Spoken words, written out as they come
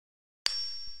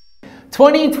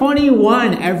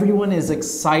2021, everyone is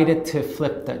excited to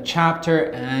flip the chapter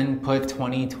and put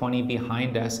 2020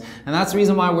 behind us. And that's the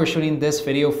reason why we're shooting this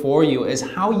video for you, is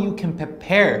how you can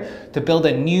prepare to build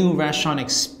a new restaurant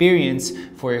experience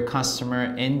for your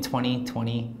customer in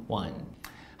 2021.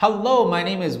 Hello, my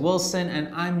name is Wilson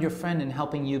and I'm your friend in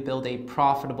helping you build a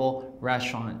profitable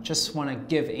restaurant. Just want to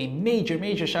give a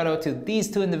major shout out to these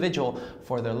two individuals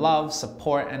for their love,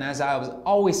 support, and as I was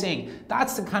always saying,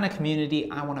 that's the kind of community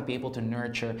I want to be able to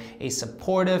nurture, a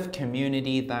supportive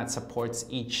community that supports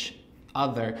each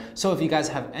other. So if you guys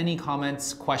have any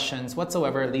comments, questions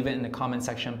whatsoever, leave it in the comment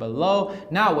section below.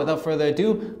 Now, without further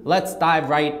ado, let's dive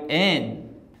right in.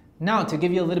 Now, to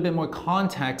give you a little bit more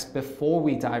context before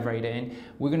we dive right in,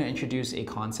 we're going to introduce a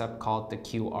concept called the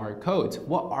QR codes.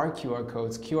 What are QR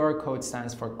codes? QR code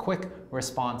stands for Quick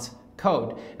Response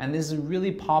Code, and this is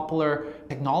really popular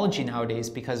technology nowadays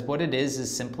because what it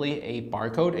is simply a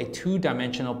barcode, a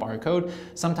two-dimensional barcode.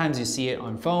 Sometimes you see it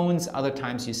on phones, other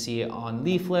times you see it on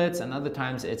leaflets, and other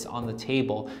times it's on the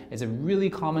table. It's a really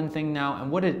common thing now,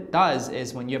 and what it does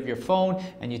is when you have your phone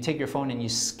and you take your phone and you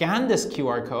scan this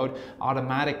QR code,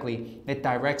 automatically it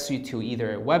directs you to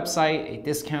either a website, a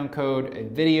discount code, a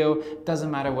video,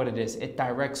 doesn't matter what it is. It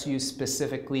directs you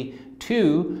specifically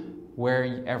to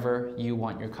wherever you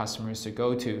want your customers to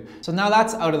go to. So now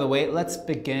that's out of the way, let's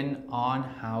begin on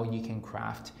how you can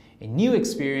craft a new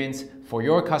experience for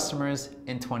your customers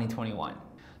in 2021.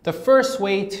 The first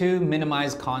way to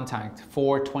minimize contact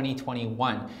for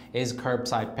 2021 is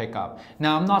curbside pickup.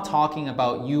 Now, I'm not talking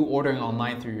about you ordering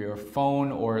online through your phone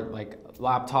or like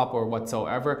laptop or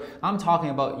whatsoever. I'm talking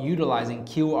about utilizing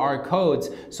QR codes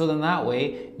so then that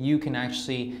way you can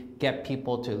actually get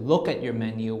people to look at your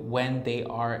menu when they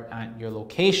are at your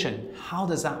location. How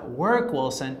does that work,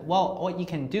 Wilson? Well, what you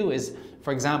can do is,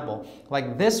 for example,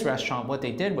 like this restaurant, what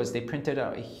they did was they printed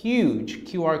out a huge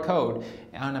QR code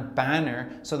on a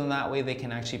banner so then that way they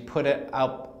can actually put it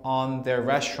up on their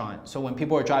restaurant. So when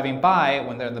people are driving by,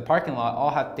 when they're in the parking lot,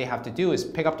 all they have to do is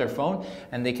pick up their phone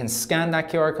and they can scan that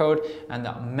QR code and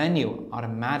the menu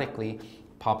automatically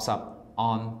pops up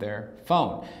on their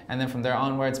phone. And then from there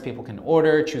onwards, people can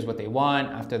order, choose what they want.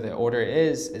 After the order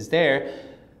is there,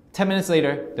 10 minutes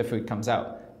later, the food comes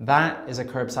out. That is a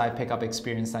curbside pickup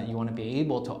experience that you want to be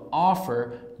able to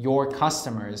offer your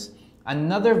customers.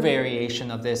 Another variation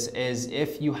of this is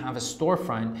if you have a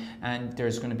storefront and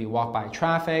there's going to be walk-by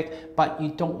traffic, but you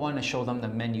don't want to show them the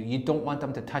menu, you don't want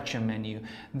them to touch your menu,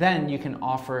 then you can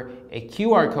offer a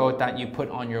QR code that you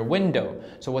put on your window.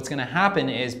 So what's going to happen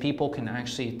is people can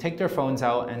actually take their phones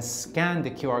out and scan the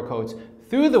QR codes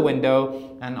through the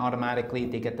window and automatically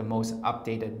they get the most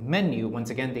updated menu.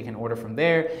 Once again, they can order from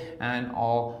there and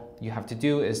all you have to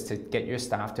do is to get your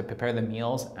staff to prepare the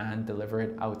meals and deliver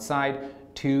it outside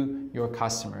to your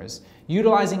customers.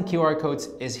 Utilizing QR codes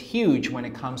is huge when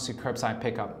it comes to curbside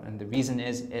pickup, and the reason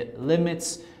is it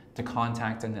limits the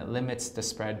contact and it limits the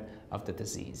spread of the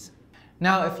disease.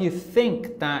 Now, if you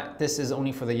think that this is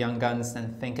only for the young guns,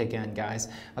 then think again, guys.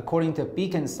 According to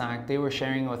Beaconstack, they were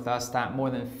sharing with us that more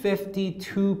than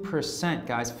 52%,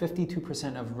 guys,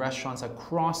 52% of restaurants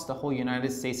across the whole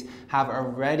United States have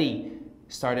already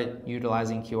started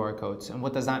utilizing QR codes. And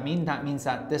what does that mean? That means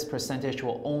that this percentage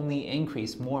will only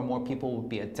increase. More and more people will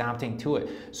be adapting to it.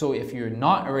 So if you're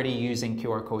not already using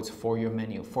QR codes for your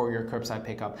menu, for your curbside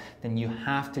pickup, then you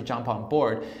have to jump on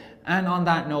board. And on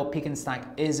that note,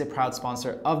 Beaconstack is a proud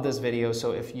sponsor of this video.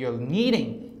 So if you're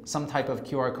needing some type of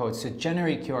QR codes to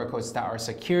generate QR codes that are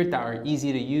secured, that are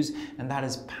easy to use, and that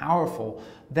is powerful,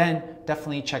 then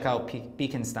definitely check out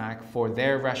Beaconstack for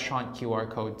their restaurant QR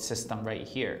code system right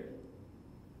here.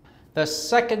 The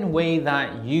second way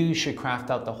that you should craft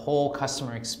out the whole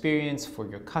customer experience for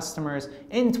your customers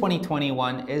in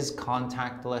 2021 is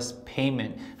contactless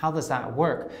payment. How does that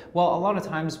work? Well, a lot of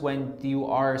times when you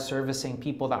are servicing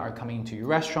people that are coming to your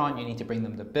restaurant, you need to bring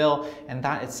them the bill, and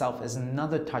that itself is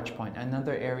another touch point,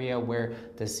 another area where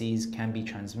disease can be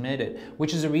transmitted,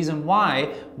 which is the reason why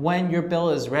when your bill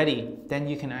is ready, then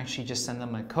you can actually just send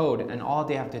them a code, and all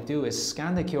they have to do is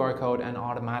scan the QR code and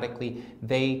automatically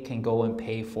they can go and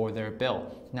pay for their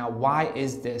bill. Now, why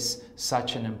is this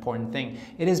such an important thing?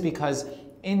 It is because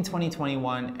in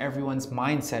 2021, everyone's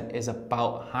mindset is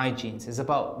about hygiene. It's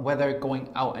about whether going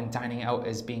out and dining out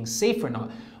is being safe or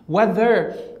not.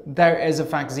 Whether there is a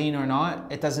vaccine or not,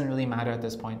 it doesn't really matter at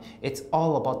this point. It's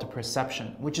all about the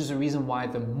perception, which is the reason why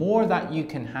the more that you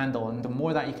can handle and the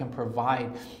more that you can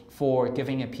provide for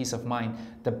giving a peace of mind,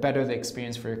 the better the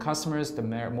experience for your customers, the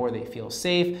more they feel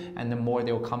safe, and the more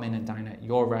they'll come in and dine at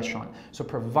your restaurant. So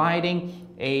providing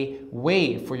a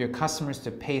way for your customers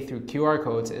to pay through QR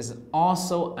codes is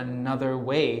also another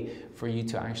way for you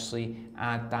to actually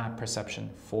add that perception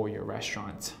for your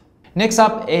restaurant. Next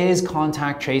up is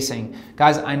contact tracing.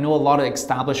 Guys, I know a lot of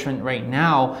establishments right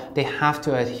now, they have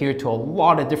to adhere to a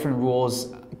lot of different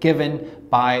rules given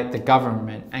by the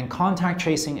government, and contact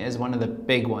tracing is one of the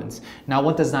big ones. Now,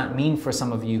 what does that mean for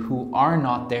some of you who are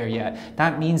not there yet?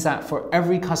 That means that for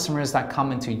every customers that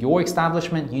come into your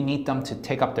establishment, you need them to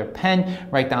take up their pen,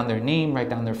 write down their name, write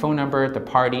down their phone number, the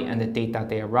party, and the date that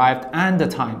they arrived, and the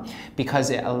time, because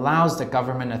it allows the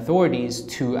government authorities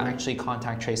to actually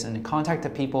contact trace and contact the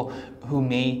people who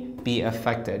may be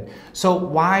affected. So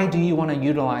why do you want to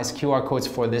utilize QR codes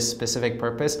for this specific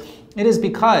purpose? It is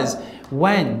because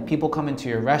when people come into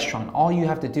your restaurant, all you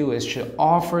have to do is to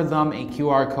offer them a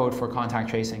QR code for contact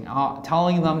tracing,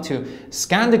 telling them to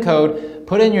scan the code,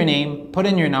 put in your name, put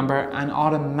in your number, and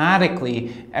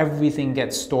automatically everything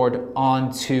gets stored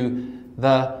onto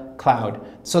the cloud.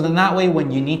 So then that way, when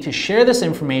you need to share this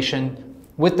information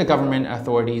with the government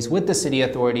authorities, with the city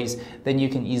authorities, then you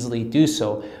can easily do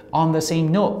so. On the same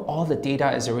note, all the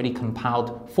data is already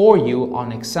compiled for you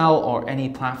on Excel or any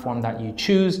platform that you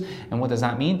choose. And what does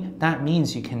that mean? That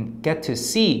means you can get to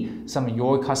see some of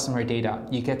your customer data.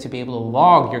 You get to be able to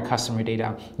log your customer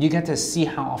data. You get to see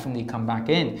how often they come back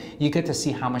in. You get to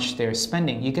see how much they're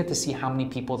spending. You get to see how many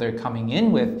people they're coming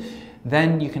in with.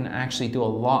 Then you can actually do a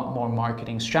lot more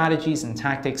marketing strategies and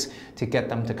tactics to get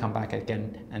them to come back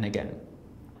again and again.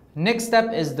 Next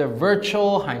step is the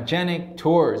virtual hygienic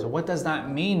tours. What does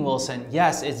that mean, Wilson?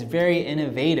 Yes, it's very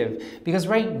innovative because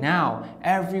right now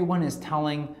everyone is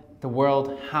telling the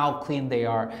world how clean they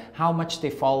are, how much they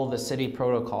follow the city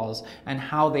protocols, and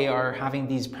how they are having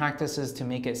these practices to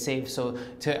make it safe, so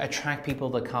to attract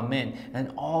people to come in.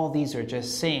 And all these are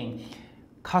just saying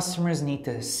customers need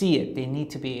to see it. They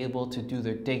need to be able to do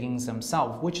their diggings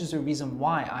themselves, which is the reason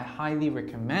why I highly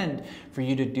recommend for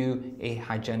you to do a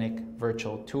hygienic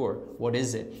virtual tour. What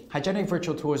is it? Hygienic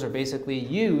virtual tours are basically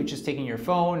you just taking your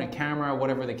phone, a camera,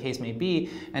 whatever the case may be,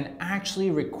 and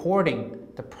actually recording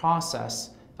the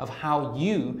process of how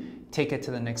you take it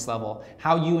to the next level,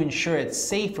 how you ensure it's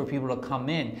safe for people to come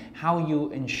in, how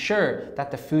you ensure that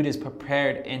the food is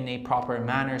prepared in a proper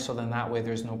manner so then that way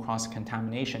there's no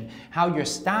cross-contamination, how your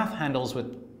staff handles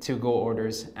with to-go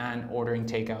orders and ordering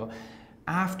takeout.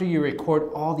 After you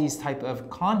record all these type of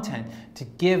content to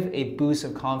give a boost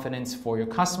of confidence for your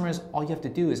customers, all you have to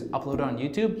do is upload it on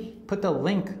YouTube, put the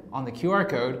link on the QR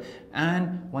code,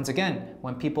 and once again,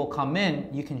 when people come in,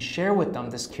 you can share with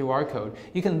them this QR code.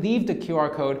 You can leave the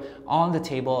QR code on the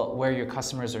table where your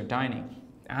customers are dining.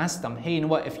 Ask them, hey, you know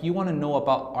what, if you want to know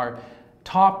about our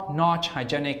top-notch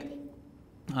hygienic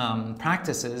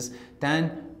practices,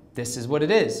 then this is what it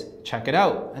is. Check it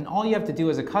out. And all you have to do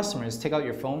as a customer is take out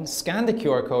your phone, scan the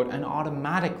QR code, and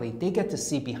automatically they get to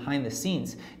see behind the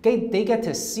scenes. They get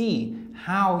to see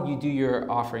how you do your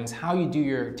offerings, how you do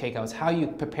your takeouts, how you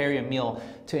prepare your meal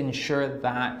to ensure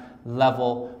that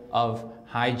level of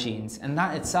hygienes. And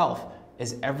that itself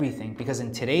is everything, because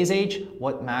in today's age,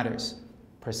 what matters?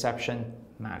 Perception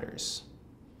matters.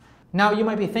 Now you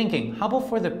might be thinking, how about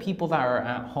for the people that are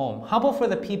at home? How about for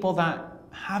the people that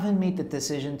haven't made the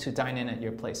decision to dine in at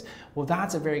your place? Well,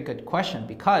 that's a very good question,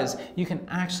 because you can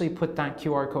actually put that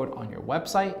QR code on your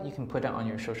website, you can put it on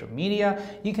your social media,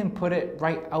 you can put it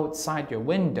right outside your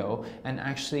window and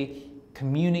actually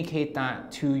communicate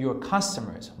that to your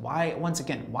customers. Why, once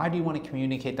again, why do you want to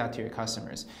communicate that to your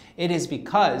customers? It is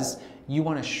because you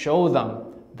want to show them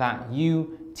that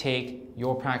you take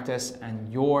your practice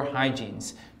and your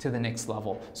hygienes to the next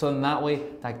level. So in that way,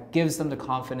 that gives them the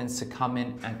confidence to come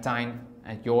in and dine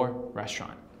at your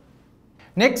restaurant.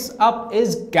 Next up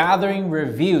is gathering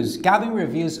reviews. Gathering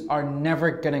reviews are never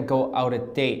gonna go out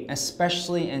of date,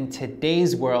 especially in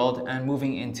today's world and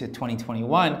moving into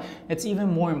 2021. It's even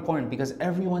more important because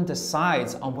everyone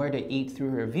decides on where to eat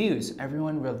through reviews.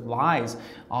 Everyone relies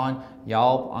on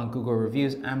Yelp, on Google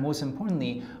reviews, and most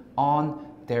importantly, on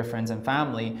their friends and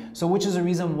family. So which is the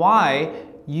reason why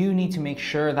you need to make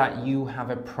sure that you have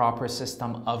a proper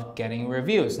system of getting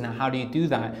reviews. Now, how do you do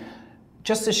that?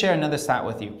 Just to share another stat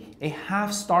with you, a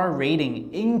half-star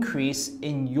rating increase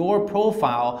in your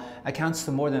profile accounts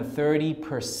to more than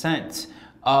 30%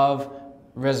 of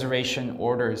reservation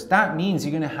orders. That means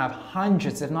you're gonna have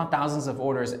hundreds, if not thousands of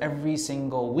orders every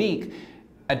single week,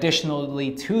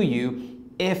 additionally to you,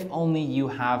 if only you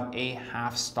have a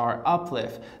half-star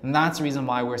uplift. And that's the reason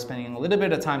why we're spending a little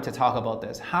bit of time to talk about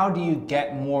this. How do you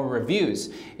get more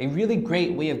reviews? A really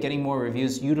great way of getting more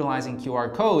reviews utilizing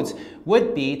QR codes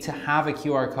would be to have a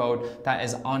QR code that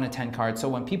is on a 10 card. So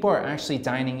when people are actually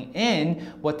dining in,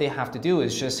 what they have to do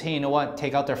is just, hey, you know what,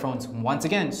 take out their phones. Once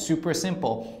again, super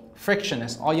simple,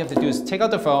 frictionless. All you have to do is take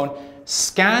out the phone,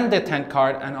 scan the 10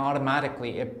 card, and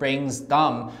automatically it brings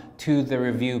them to the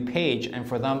review page. And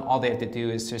for them, all they have to do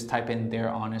is just type in their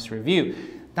honest review.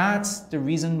 That's the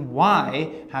reason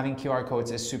why having QR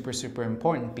codes is super, super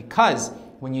important, because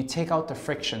when you take out the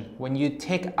friction, when you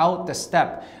take out the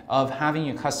step of having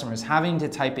your customers having to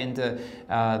type into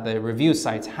the review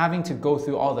sites, having to go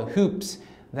through all the hoops,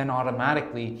 then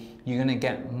automatically you're gonna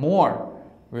get more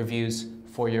reviews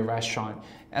for your restaurant.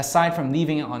 Aside from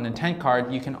leaving it on the 10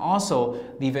 card, you can also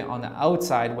leave it on the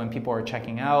outside when people are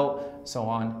checking out, so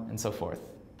on and so forth.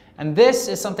 And this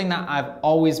is something that I've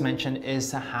always mentioned, is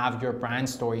to have your brand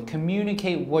story.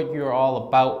 Communicate what you're all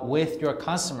about with your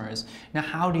customers. Now,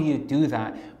 how do you do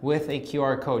that? With a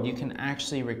QR code, you can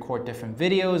actually record different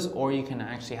videos, or you can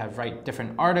actually write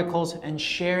different articles and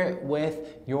share it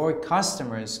with your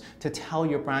customers to tell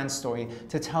your brand story,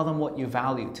 to tell them what you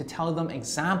value, to tell them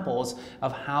examples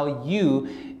of how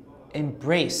you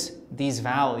embrace these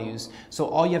values. So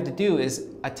all you have to do is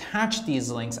attach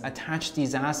these links, attach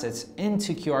these assets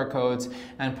into QR codes,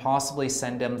 and possibly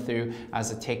send them through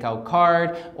as a takeout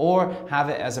card, or have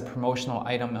it as a promotional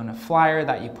item on a flyer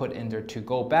that you put in their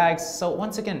to-go bags. So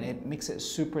once again, it makes it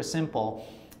super simple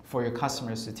for your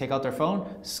customers to take out their phone,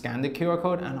 scan the QR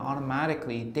code, and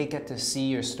automatically they get to see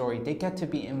your story. They get to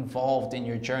be involved in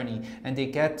your journey, and they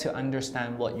get to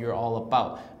understand what you're all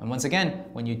about. And once again,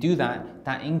 when you do that,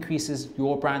 that increases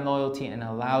your brand loyalty and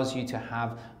allows you to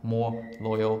have more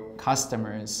loyal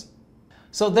customers.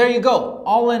 So there you go.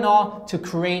 All in all, to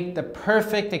create the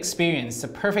perfect experience, the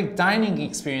perfect dining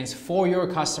experience for your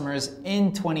customers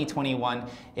in 2021,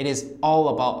 it is all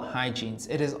about hygiene.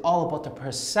 It is all about the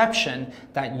perception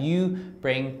that you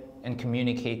bring and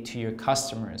communicate to your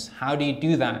customers. How do you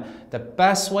do that? The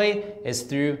best way is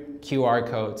through QR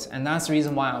codes. And that's the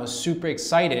reason why I was super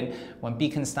excited when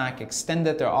Beacon Stack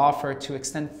extended their offer to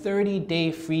extend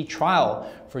 30-day free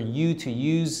trial for you to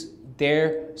use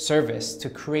their service to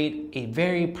create a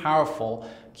very powerful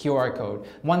QR code,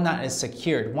 one that is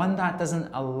secured, one that doesn't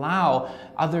allow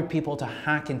other people to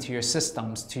hack into your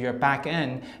systems, to your back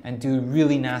end, and do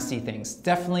really nasty things.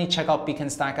 Definitely check out Beacon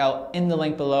Stack out in the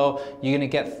link below. You're gonna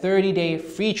get 30-day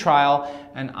free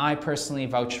trial, and I personally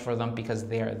vouch for them because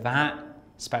they are that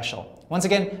special. Once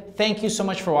again, thank you so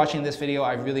much for watching this video.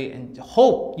 I really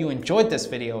hope you enjoyed this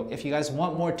video. If you guys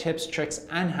want more tips, tricks,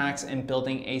 and hacks in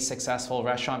building a successful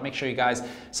restaurant, make sure you guys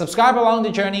subscribe along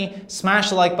the journey, smash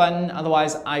the like button.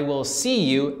 Otherwise, I will see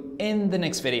you in the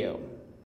next video.